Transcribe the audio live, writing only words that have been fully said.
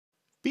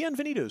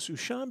Bienvenidos,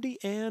 Ushamdi,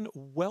 and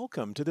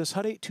welcome to this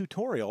Hut 8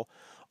 tutorial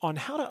on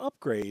how to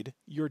upgrade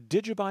your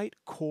DigiByte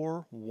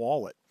Core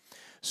wallet.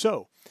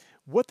 So,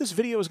 what this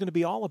video is going to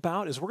be all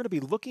about is we're going to be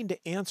looking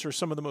to answer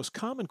some of the most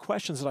common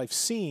questions that I've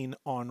seen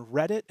on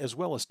Reddit as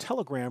well as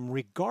Telegram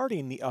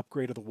regarding the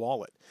upgrade of the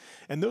wallet.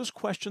 And those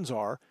questions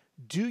are,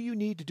 do you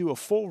need to do a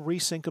full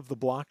resync of the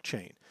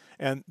blockchain?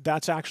 And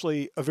that's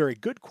actually a very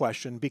good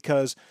question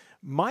because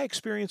my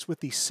experience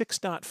with the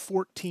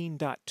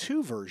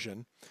 6.14.2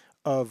 version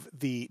of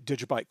the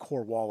DigiByte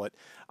Core wallet,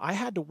 I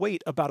had to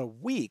wait about a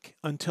week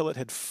until it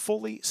had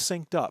fully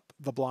synced up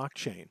the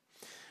blockchain.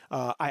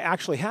 I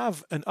actually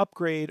have an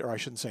upgrade, or I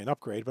shouldn't say an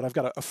upgrade, but I've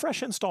got a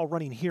fresh install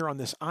running here on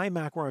this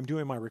iMac where I'm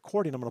doing my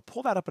recording. I'm going to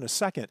pull that up in a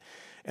second,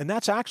 and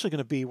that's actually going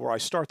to be where I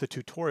start the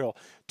tutorial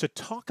to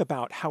talk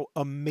about how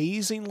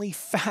amazingly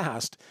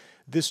fast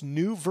this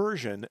new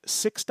version,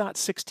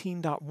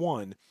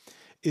 6.16.1,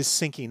 is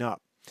syncing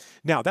up.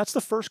 Now, that's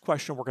the first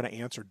question we're going to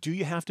answer. Do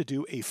you have to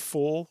do a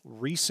full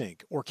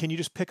resync, or can you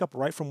just pick up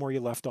right from where you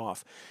left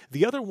off?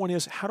 The other one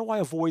is, how do I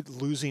avoid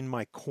losing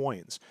my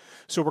coins?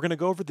 So we're going to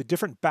go over the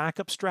different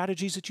backup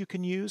strategies that you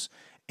can use,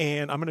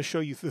 and I'm going to show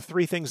you the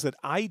three things that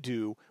I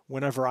do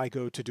whenever I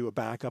go to do a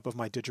backup of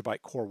my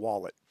DigiByte Core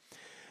wallet.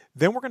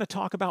 Then we're going to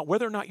talk about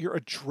whether or not your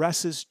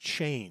addresses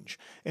change.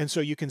 And so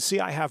you can see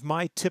I have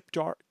my tip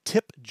jar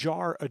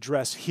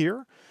address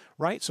here,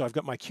 right? So I've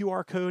got my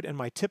QR code and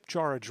my tip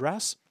jar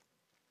address.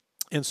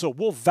 And so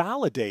we'll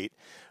validate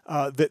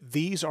that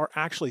these are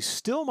actually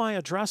still my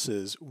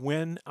addresses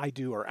when I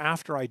do or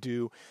after I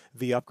do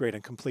the upgrade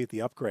and complete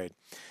the upgrade.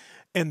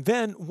 And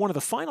then one of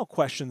the final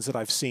questions that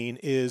I've seen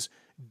is,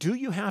 do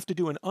you have to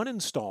do an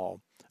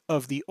uninstall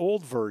of the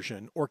old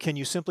version, or can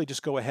you simply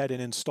just go ahead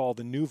and install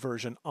the new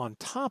version on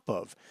top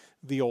of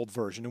the old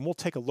version? And we'll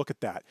take a look at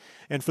that.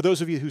 And for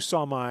those of you who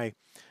saw my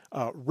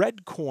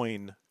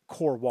Redcoin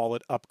Core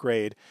wallet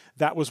upgrade,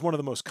 that was one of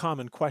the most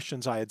common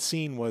questions I had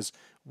seen was,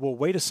 well,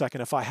 wait a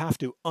second, if I have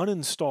to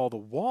uninstall the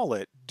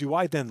wallet, do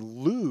I then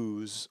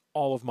lose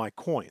all of my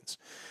coins?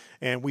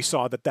 And we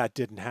saw that that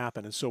didn't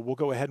happen. And so we'll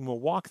go ahead and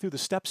we'll walk through the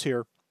steps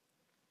here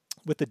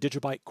with the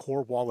DigiByte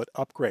Core wallet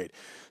upgrade.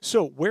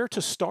 So where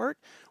to start?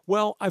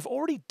 Well, I've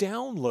already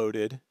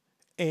downloaded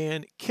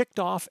and kicked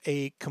off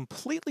a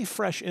completely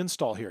fresh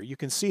install here. You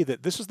can see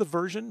that this is the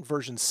version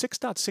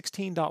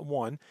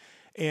 6.16.1.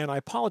 And I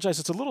apologize,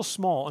 it's a little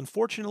small.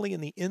 Unfortunately,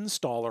 in the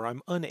installer,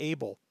 I'm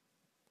unable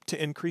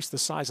to increase the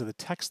size of the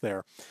text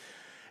there.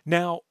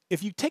 Now,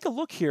 if you take a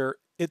look here,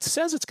 it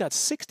says it's got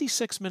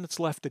 66 minutes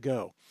left to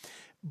go.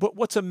 But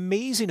what's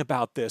amazing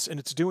about this,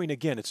 and it's doing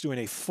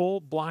a full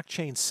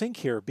blockchain sync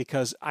here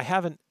because I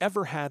haven't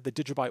ever had the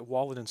DigiByte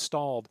wallet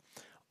installed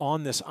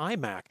on this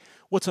iMac.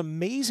 What's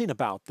amazing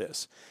about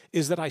this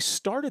is that I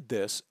started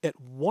this at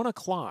 1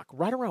 o'clock,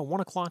 right around 1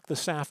 o'clock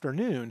this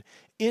afternoon,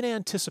 in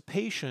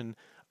anticipation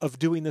of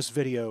doing this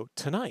video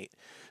tonight.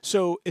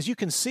 So as you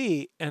can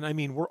see, and I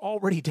mean, we're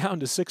already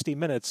down to 60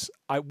 minutes.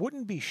 I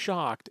wouldn't be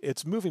shocked.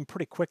 It's moving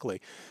pretty quickly.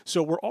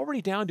 So we're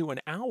already down to an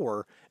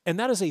hour, and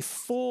that is a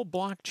full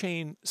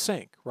blockchain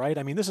sync, right?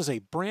 I mean, this is a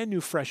brand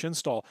new fresh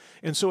install.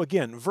 And so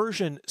again,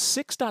 version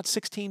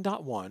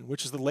 6.16.1,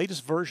 which is the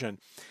latest version,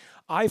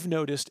 I've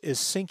noticed is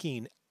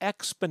syncing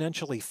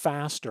exponentially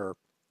faster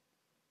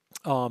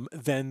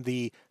than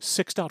the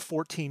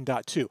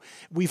 6.14.2.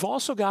 We've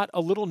also got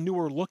a little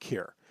newer look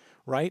here,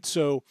 right?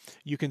 So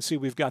you can see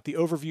we've got the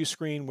overview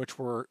screen, which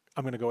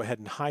I'm going to go ahead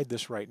and hide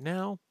this right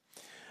now.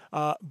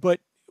 But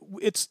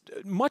it's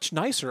much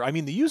nicer. I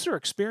mean, the user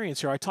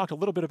experience here, I talked a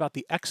little bit about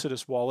the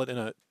Exodus wallet in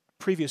a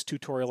previous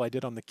tutorial I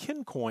did on the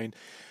Kincoin.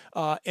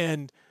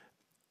 And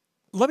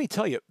let me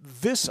tell you,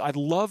 I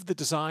love the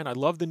design. I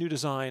love the new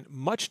design,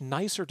 much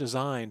nicer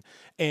design,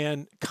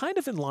 and kind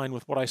of in line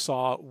with what I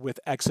saw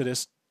with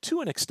Exodus to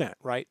an extent,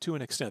 right? To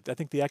an extent. I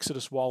think the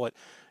Exodus wallet,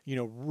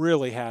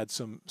 really had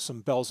some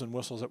bells and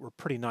whistles that were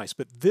pretty nice.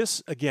 But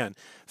this, again,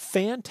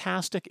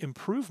 fantastic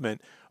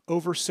improvement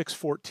over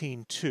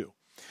 6.14.2.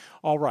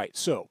 All right,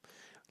 so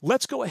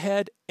let's go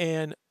ahead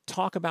and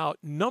talk about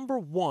number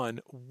one,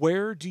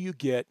 where do you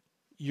get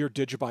your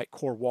DigiByte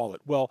Core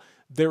wallet? Well,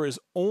 there is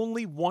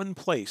only one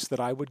place that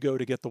I would go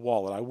to get the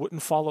wallet. I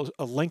wouldn't follow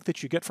a link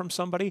that you get from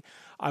somebody.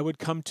 I would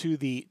come to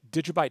the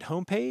DigiByte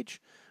homepage,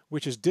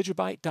 which is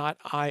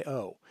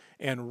digibyte.io.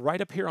 And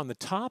right up here on the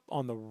top,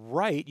 on the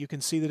right, you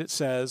can see that it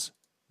says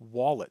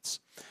wallets.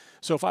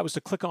 So if I was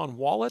to click on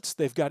wallets,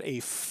 they've got a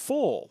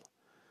full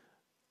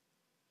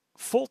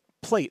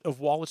plate of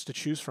wallets to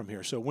choose from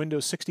here. So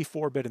Windows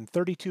 64-bit and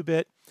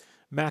 32-bit,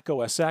 Mac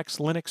OS X,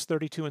 Linux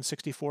 32 and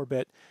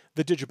 64-bit,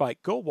 the DigiByte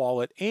Go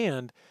wallet,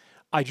 and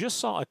I just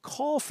saw a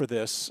call for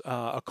this,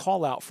 a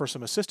call out for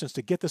some assistance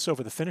to get this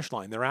over the finish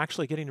line. They're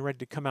actually getting ready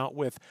to come out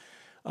with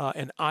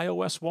an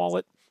iOS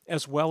wallet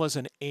as well as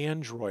an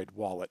Android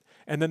wallet.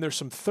 And then there's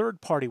some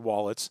third-party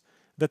wallets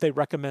that they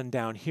recommend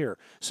down here.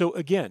 So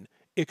again,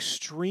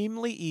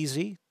 extremely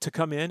easy to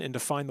come in and to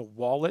find the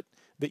wallet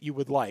that you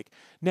would like.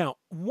 Now,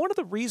 one of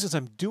the reasons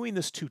I'm doing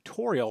this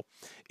tutorial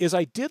is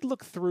I did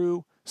look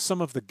through some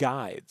of the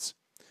guides,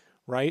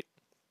 right?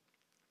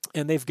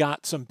 and they've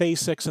got some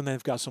basics and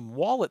they've got some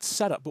wallet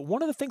setup. But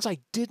one of the things I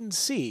didn't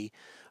see,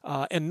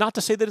 and not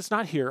to say that it's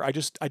not here, I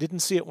didn't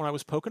see it when I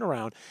was poking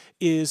around,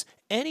 is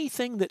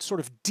anything that sort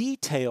of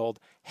detailed,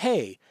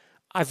 hey,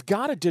 I've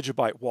got a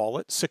DigiByte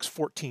wallet,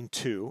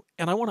 6.14.2,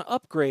 and I want to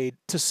upgrade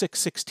to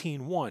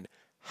 6.16.1.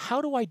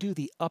 How do I do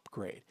the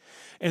upgrade?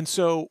 And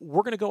so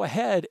we're going to go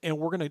ahead and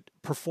we're going to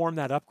perform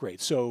that upgrade.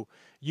 So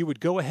you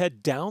would go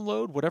ahead,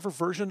 download whatever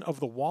version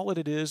of the wallet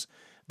it is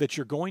that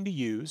you're going to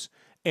use.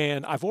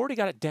 And I've already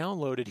got it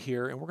downloaded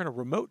here, and we're going to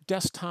remote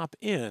desktop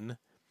in.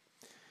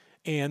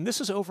 And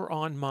this is over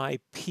on my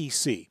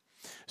PC.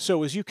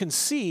 So as you can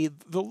see,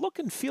 the look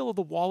and feel of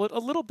the wallet, a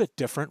little bit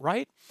different,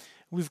 right?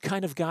 We've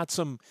kind of got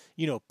some,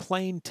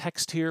 plain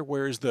text here,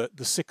 whereas the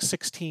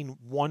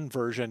 6.16.1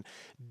 version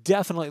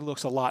definitely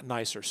looks a lot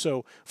nicer.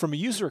 So from a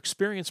user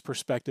experience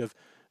perspective,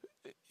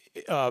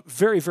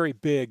 very, very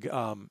big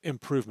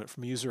improvement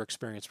from a user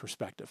experience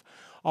perspective.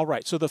 All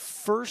right, so the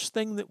first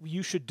thing that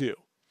you should do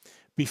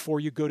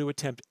before you go to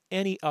attempt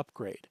any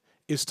upgrade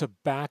is to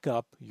back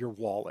up your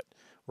wallet,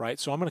 right?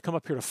 So I'm going to come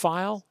up here to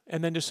File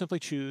and then just simply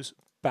choose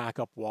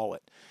Backup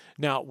Wallet.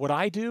 Now, what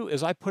I do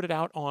is I put it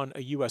out on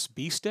a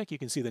USB stick. You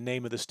can see the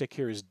name of the stick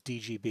here is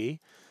DigiByte.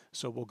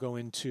 So we'll go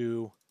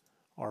into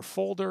our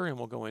folder and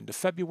we'll go into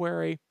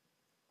February.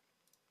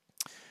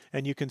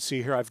 And you can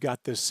see here I've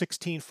got this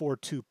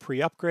 16.4.2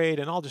 pre-upgrade,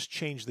 and I'll just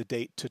change the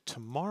date to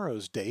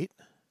tomorrow's date.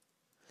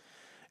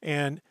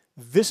 And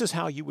this is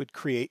how you would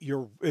create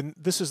your, and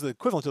this is the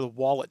equivalent to the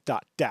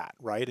wallet.dat,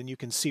 right? And you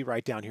can see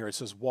right down here it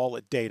says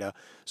wallet data.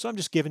 So I'm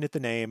just giving it the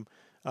name,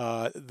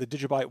 the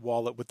DigiByte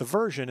wallet with the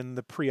version and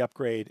the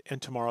pre-upgrade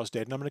and tomorrow's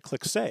date, and I'm going to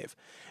click Save.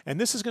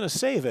 And this is going to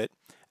save it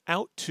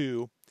out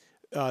to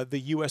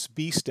the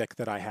USB stick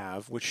that I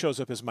have, which shows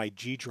up as my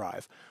G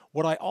drive.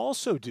 What I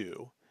also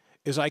do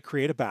is I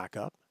create a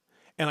backup,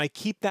 and I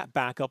keep that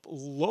backup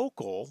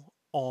local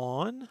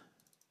on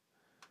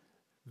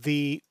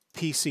the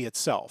PC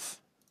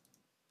itself.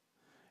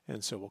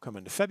 And so we'll come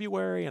into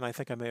February, and I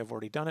think I may have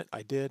already done it.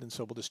 I did, and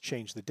so we'll just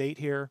change the date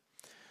here.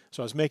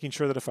 So I was making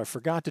sure that if I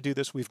forgot to do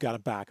this, we've got a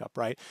backup,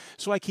 right?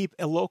 So I keep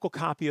a local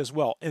copy as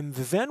well. And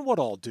then what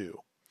I'll do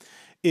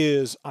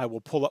is I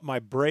will pull up my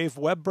Brave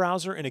web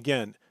browser. And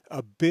again,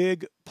 a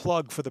big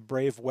plug for the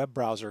Brave web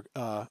browser.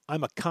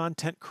 I'm a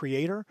content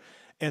creator,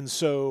 and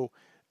so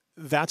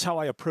that's how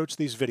I approach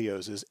these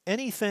videos, is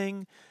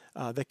anything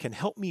that can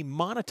help me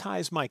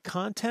monetize my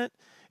content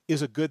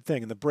is a good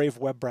thing, and the Brave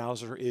web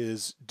browser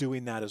is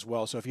doing that as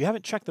well. So if you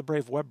haven't checked the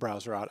Brave web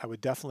browser out, I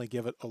would definitely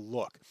give it a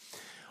look.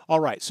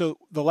 All right, so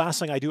the last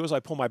thing I do is I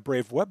pull my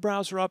Brave web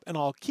browser up, and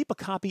I'll keep a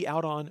copy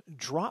out on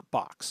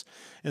Dropbox.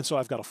 And so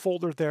I've got a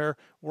folder there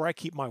where I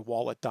keep my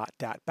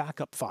wallet.dat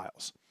backup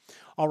files.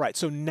 All right,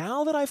 so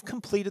now that I've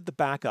completed the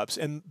backups,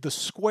 and the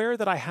square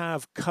that I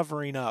have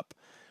covering up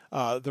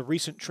the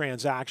recent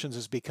transactions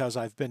is because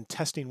I've been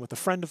testing with a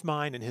friend of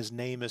mine, and his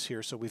name is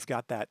here, so we've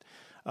got that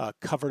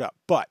covered up.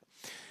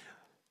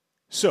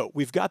 So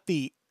we've got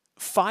the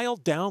file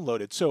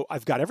downloaded. So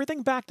I've got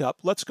everything backed up.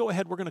 Let's go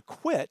ahead. We're going to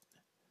quit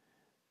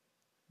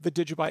the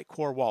DigiByte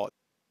Core Wallet.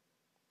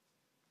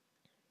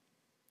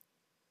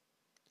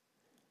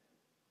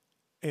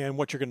 And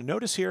what you're going to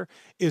notice here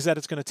is that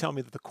it's going to tell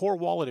me that the Core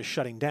Wallet is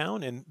shutting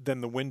down, and then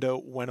the window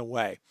went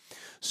away.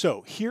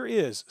 So here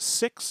is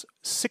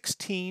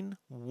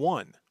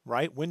 6.16.1,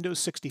 right? Windows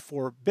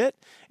 64-bit.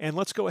 And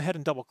let's go ahead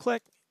and double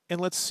click,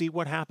 and let's see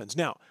what happens.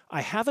 Now,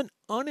 I haven't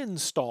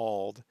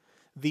uninstalled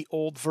the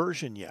old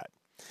version yet.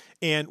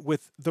 And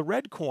with the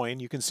red coin,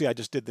 you can see I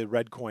just did the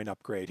red coin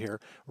upgrade here.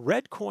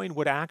 Red coin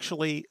would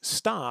actually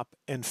stop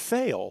and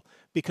fail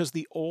because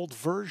the old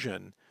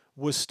version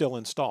was still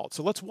installed.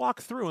 So let's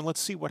walk through and let's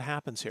see what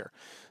happens here.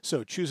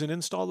 So choose an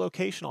install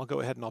location. I'll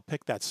go ahead and I'll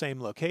pick that same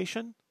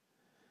location.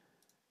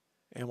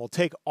 And we'll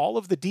take all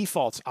of the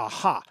defaults.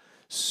 Aha!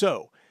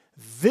 So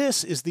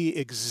this is the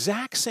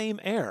exact same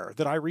error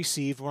that I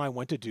received when I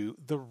went to do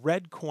the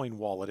Redcoin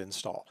wallet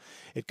install.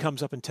 It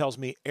comes up and tells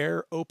me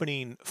error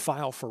opening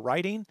file for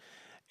writing,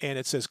 and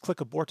it says click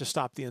abort to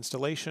stop the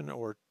installation,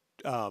 or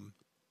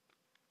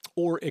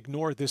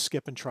ignore this,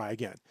 skip and try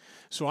again.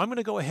 So I'm going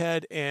to go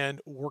ahead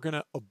and we're going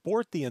to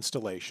abort the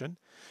installation,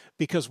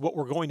 because what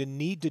we're going to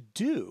need to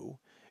do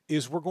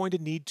is we're going to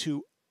need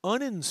to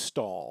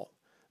uninstall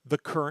the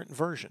current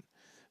version.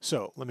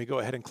 So let me go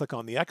ahead and click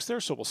on the X there.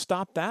 So we'll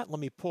stop that.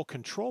 Let me pull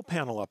Control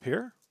Panel up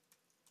here.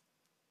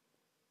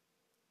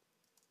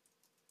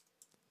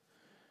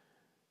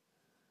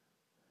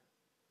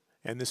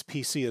 And this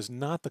PC is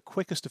not the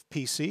quickest of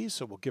PCs,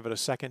 so we'll give it a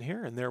second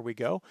here, and there we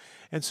go.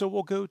 And so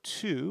we'll go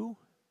to,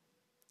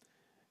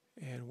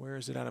 and where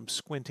is it at? I'm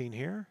squinting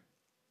here.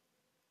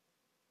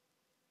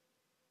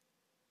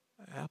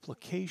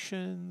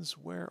 Applications,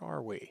 where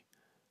are we?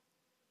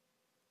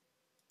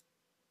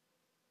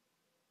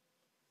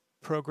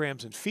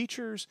 Programs and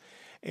features.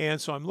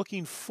 And so I'm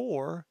looking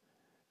for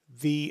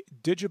the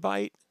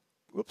DigiByte,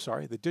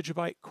 the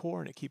DigiByte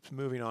Core, and it keeps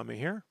moving on me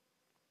here.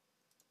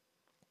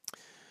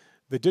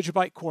 The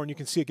DigiByte Core, and you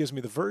can see it gives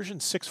me the version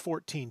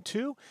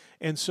 6.14.2.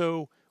 And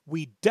so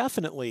we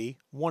definitely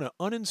want to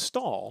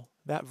uninstall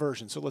that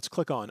version. So let's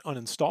click on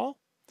uninstall.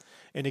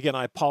 And again,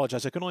 I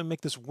apologize, I can only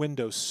make this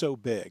window so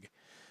big.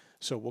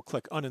 So we'll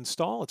click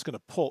uninstall. It's going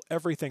to pull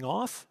everything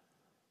off.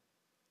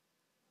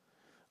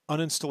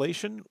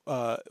 Uninstallation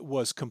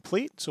was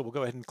complete, so we'll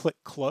go ahead and click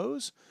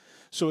close.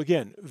 So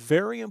again,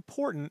 very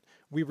important,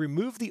 we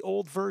remove the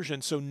old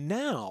version. So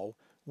now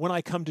when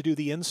I come to do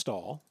the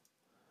install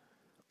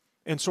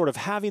and sort of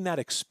having that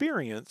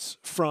experience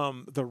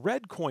from the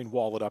Redcoin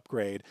wallet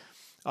upgrade,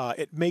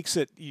 it makes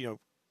it,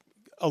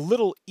 a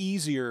little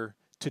easier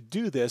to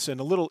do this and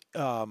a little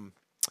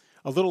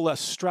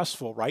less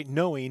stressful, right?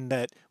 Knowing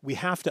that we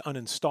have to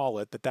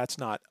uninstall it, that's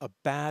not a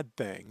bad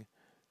thing.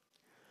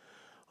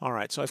 All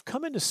right, so I've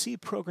come into C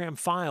program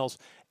files,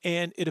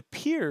 and it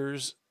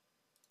appears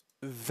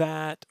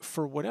that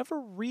for whatever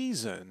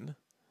reason,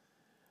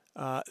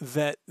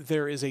 that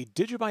there is a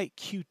DigiByte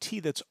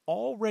QT that's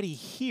already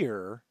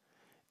here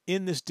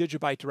in this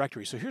DigiByte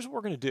directory. So here's what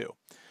we're going to do.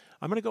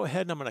 I'm going to go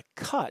ahead and I'm going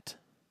to cut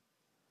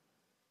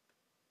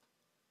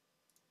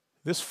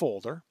this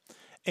folder,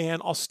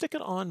 and I'll stick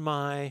it on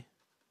my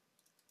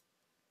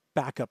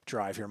backup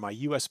drive here, my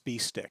USB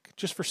stick,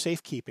 just for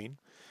safekeeping.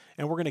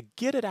 And we're going to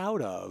get it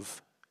out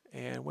of,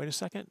 and wait a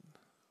second,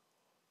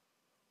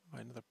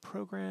 find another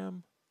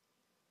program.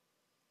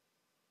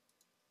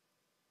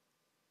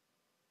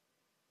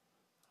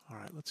 All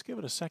right, let's give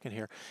it a second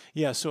here.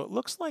 Yeah, so it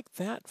looks like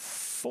that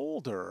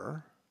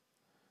folder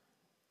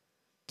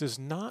does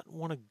not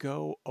want to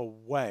go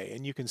away.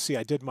 And you can see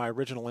I did my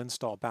original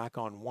install back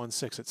on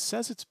 1.6. It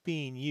says it's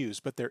being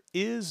used, but there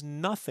is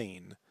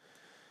nothing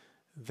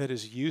that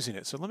is using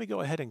it. So let me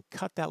go ahead and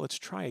cut that. Let's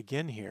try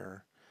again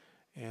here.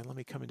 And let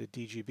me come into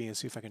DGB and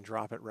see if I can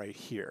drop it right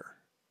here.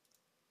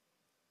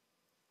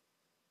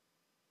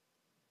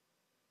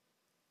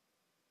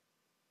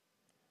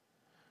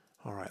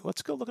 All right,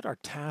 let's go look at our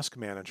task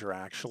manager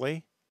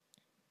actually.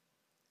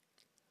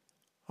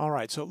 All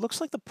right, so it looks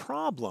like the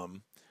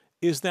problem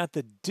is that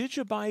the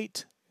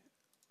DigiByte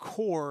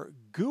core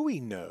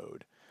GUI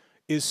node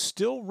is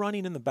still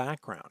running in the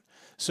background.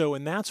 So,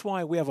 and that's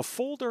why we have a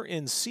folder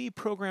in C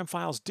program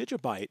files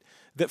DigiByte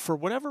that for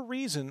whatever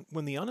reason,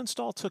 when the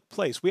uninstall took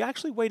place, we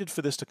actually waited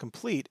for this to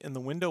complete and the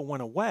window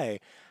went away.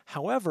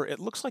 However, it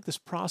looks like this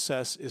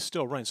process is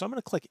still running. So I'm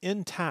going to click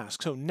in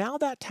task. So now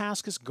that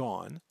task is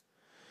gone.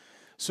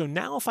 So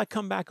now if I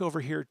come back over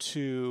here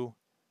to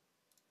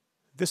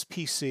this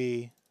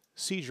PC,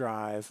 C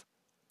drive,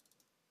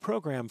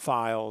 program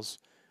files,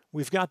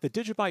 we've got the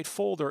DigiByte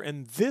folder,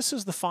 and this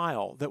is the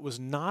file that was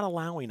not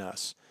allowing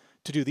us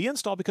to do the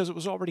install because it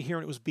was already here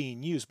and it was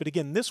being used. But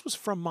again, this was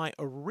from my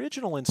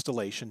original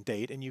installation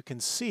date, and you can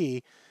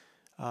see,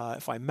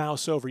 if I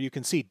mouse over, you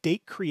can see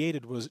date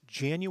created was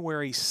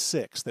January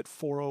 6th at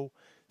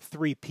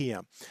 4:03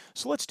 p.m.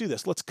 So let's do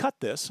this. Let's cut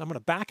this. I'm going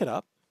to back it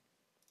up,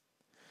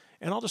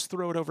 and I'll just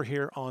throw it over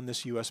here on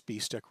this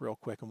USB stick real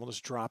quick, and we'll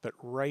just drop it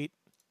right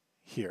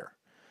here.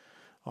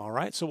 All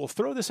right, so we'll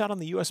throw this out on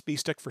the USB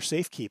stick for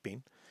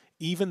safekeeping,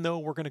 even though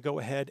we're going to go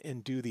ahead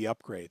and do the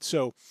upgrade.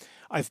 So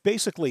I've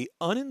basically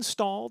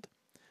uninstalled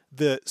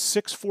the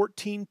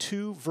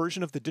 6.14.2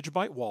 version of the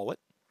DigiByte wallet,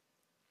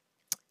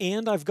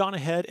 and I've gone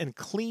ahead and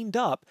cleaned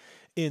up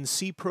in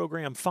C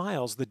program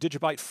files the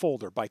DigiByte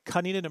folder by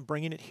cutting it and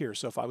bringing it here.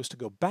 So if I was to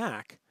go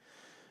back,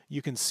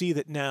 you can see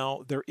that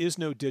now there is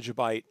no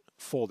DigiByte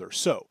folder.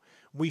 So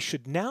we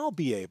should now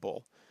be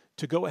able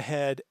to go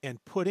ahead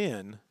and put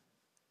in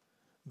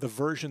the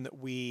version that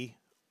we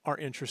are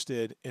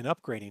interested in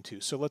upgrading to.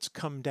 So let's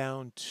come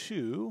down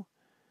to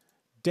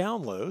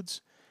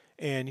downloads,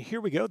 and here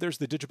we go. There's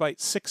the DigiByte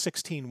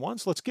 6.16.1.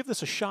 So let's give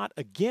this a shot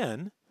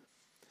again,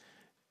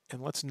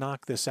 and let's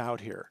knock this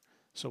out here.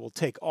 So we'll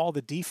take all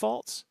the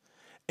defaults,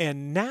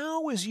 and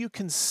now as you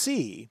can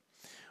see,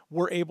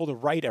 we're able to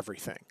write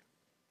everything.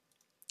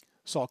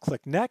 So I'll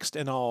click next,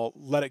 and I'll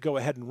let it go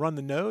ahead and run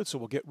the node. So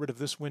we'll get rid of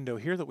this window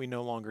here that we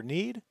no longer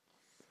need.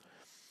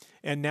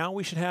 And now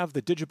we should have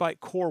the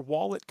DigiByte core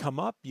wallet come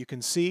up. You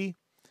can see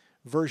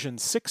version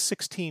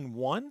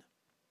 6.16.1,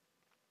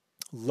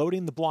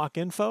 loading the block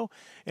info.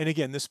 And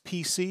again, this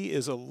PC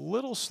is a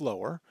little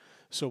slower,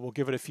 so we'll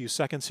give it a few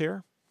seconds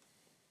here.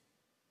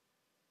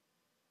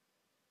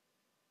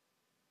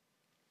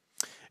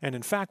 And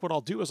in fact, what I'll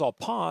do is I'll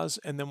pause,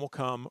 and then we'll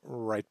come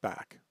right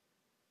back.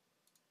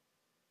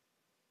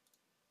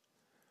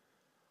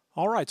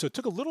 All right, so it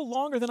took a little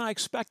longer than I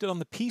expected on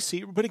the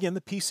PC, but again,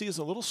 the PC is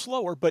a little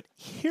slower, but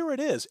here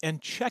it is,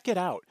 and check it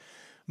out.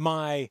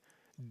 My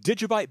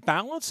DigiByte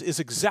balance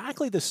is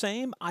exactly the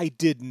same. I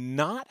did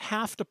not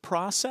have to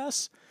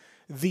process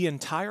the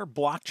entire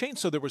blockchain,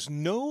 so there was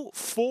no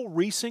full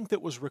resync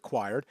that was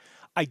required.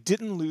 I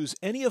didn't lose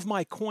any of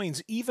my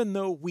coins, even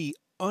though we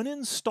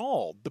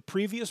uninstalled the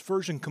previous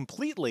version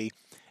completely,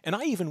 and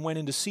I even went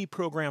into C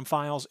program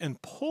files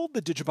and pulled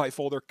the DigiByte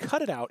folder,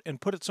 cut it out, and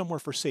put it somewhere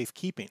for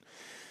safekeeping.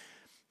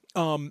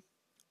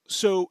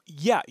 So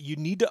yeah, you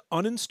need to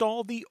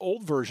uninstall the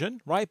old version,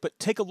 right? But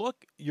take a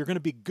look, you're going to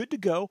be good to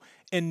go.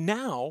 And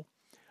now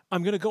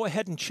I'm going to go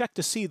ahead and check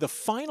to see the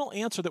final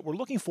answer that we're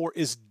looking for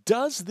is,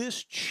 does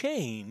this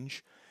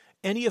change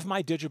any of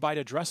my DigiByte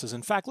addresses?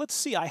 In fact, let's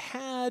see. I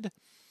had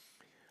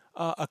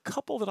a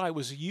couple that I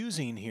was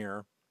using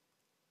here,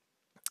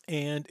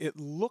 and it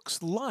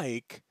looks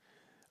like,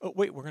 oh,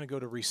 wait, we're going to go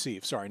to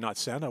receive. Sorry, not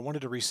send. I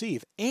wanted to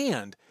receive.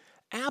 And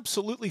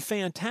absolutely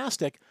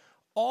fantastic.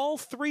 All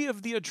three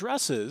of the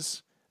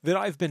addresses that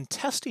I've been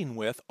testing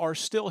with are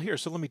still here.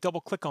 So let me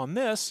double click on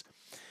this,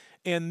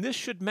 and this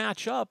should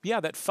match up. Yeah,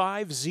 that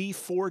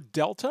 5Z4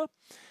 Delta.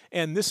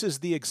 And this is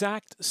the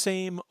exact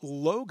same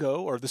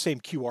logo, or the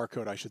same QR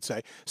code, I should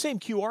say. Same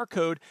QR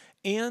code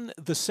and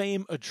the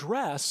same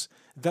address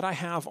that I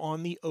have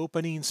on the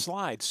opening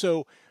slide.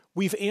 So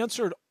we've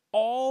answered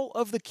all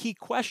of the key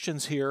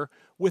questions here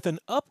with an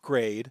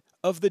upgrade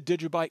of the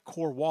DigiByte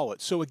Core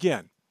Wallet. So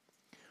again,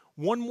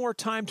 one more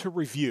time to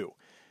review.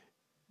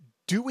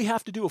 Do we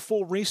have to do a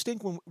full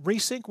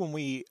resync when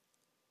we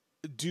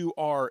do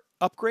our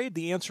upgrade?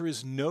 The answer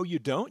is no, you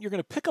don't. You're going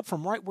to pick up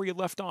from right where you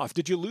left off.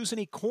 Did you lose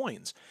any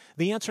coins?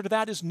 The answer to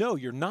that is no,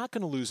 you're not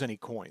going to lose any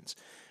coins.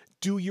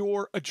 Do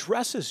your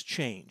addresses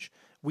change?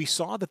 We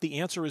saw that the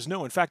answer is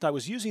no. In fact, I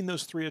was using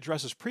those three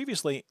addresses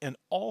previously, and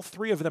all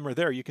three of them are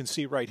there. You can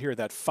see right here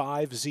that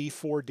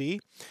 5Z4D.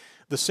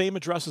 The same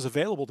address is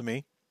available to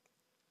me.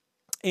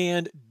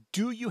 And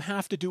do you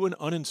have to do an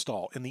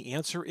uninstall? And the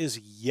answer is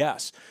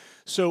yes.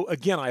 So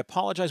again, I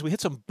apologize. We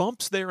hit some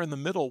bumps there in the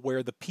middle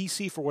where the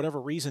PC, for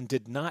whatever reason,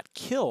 did not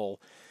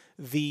kill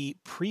the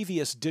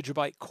previous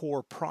DigiByte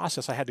Core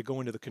process. I had to go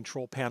into the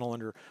control panel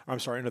under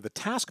the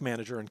task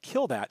manager and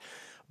kill that.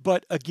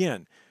 But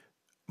again,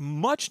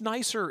 much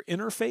nicer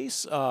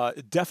interface,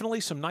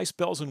 definitely some nice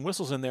bells and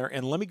whistles in there.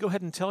 And let me go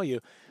ahead and tell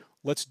you,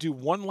 let's do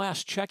one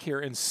last check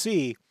here and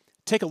see.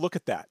 Take a look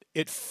at that.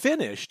 It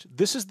finished.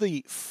 This is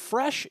the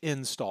fresh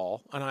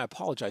install, and I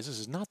apologize, this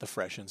is not the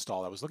fresh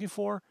install I was looking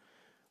for.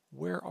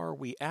 Where are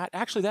we at?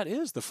 Actually, that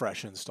is the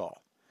fresh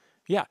install.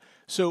 Yeah,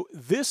 so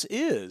this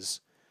is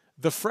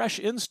the fresh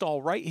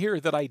install right here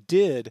that I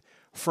did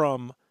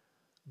from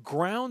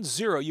ground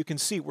zero. You can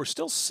see we're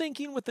still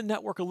syncing with the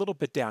network a little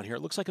bit down here.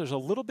 It looks like there's a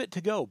little bit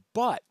to go,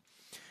 but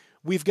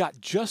we've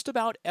got just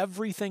about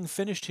everything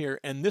finished here,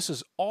 and this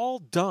is all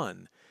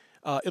done.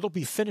 It'll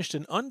be finished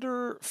in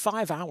under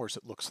 5 hours,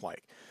 it looks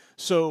like.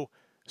 So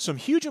some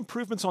huge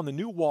improvements on the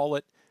new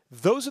wallet.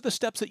 Those are the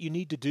steps that you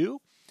need to do.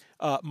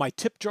 My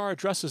tip jar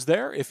address is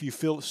there if you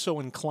feel so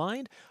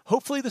inclined.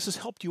 Hopefully this has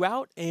helped you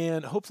out,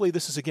 and hopefully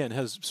this is, again,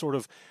 has sort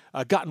of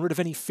gotten rid of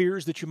any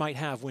fears that you might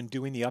have when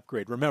doing the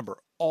upgrade. Remember,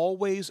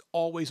 always,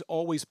 always,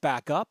 always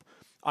back up.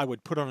 I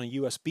would put on a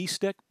USB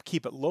stick,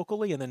 keep it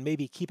locally, and then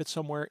maybe keep it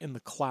somewhere in the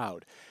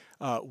cloud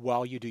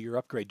while you do your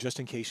upgrade, just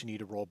in case you need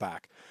to roll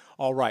back.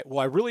 All right, well,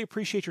 I really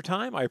appreciate your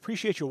time. I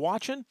appreciate you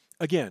watching.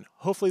 Again,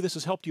 hopefully this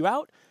has helped you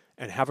out,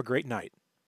 and have a great night.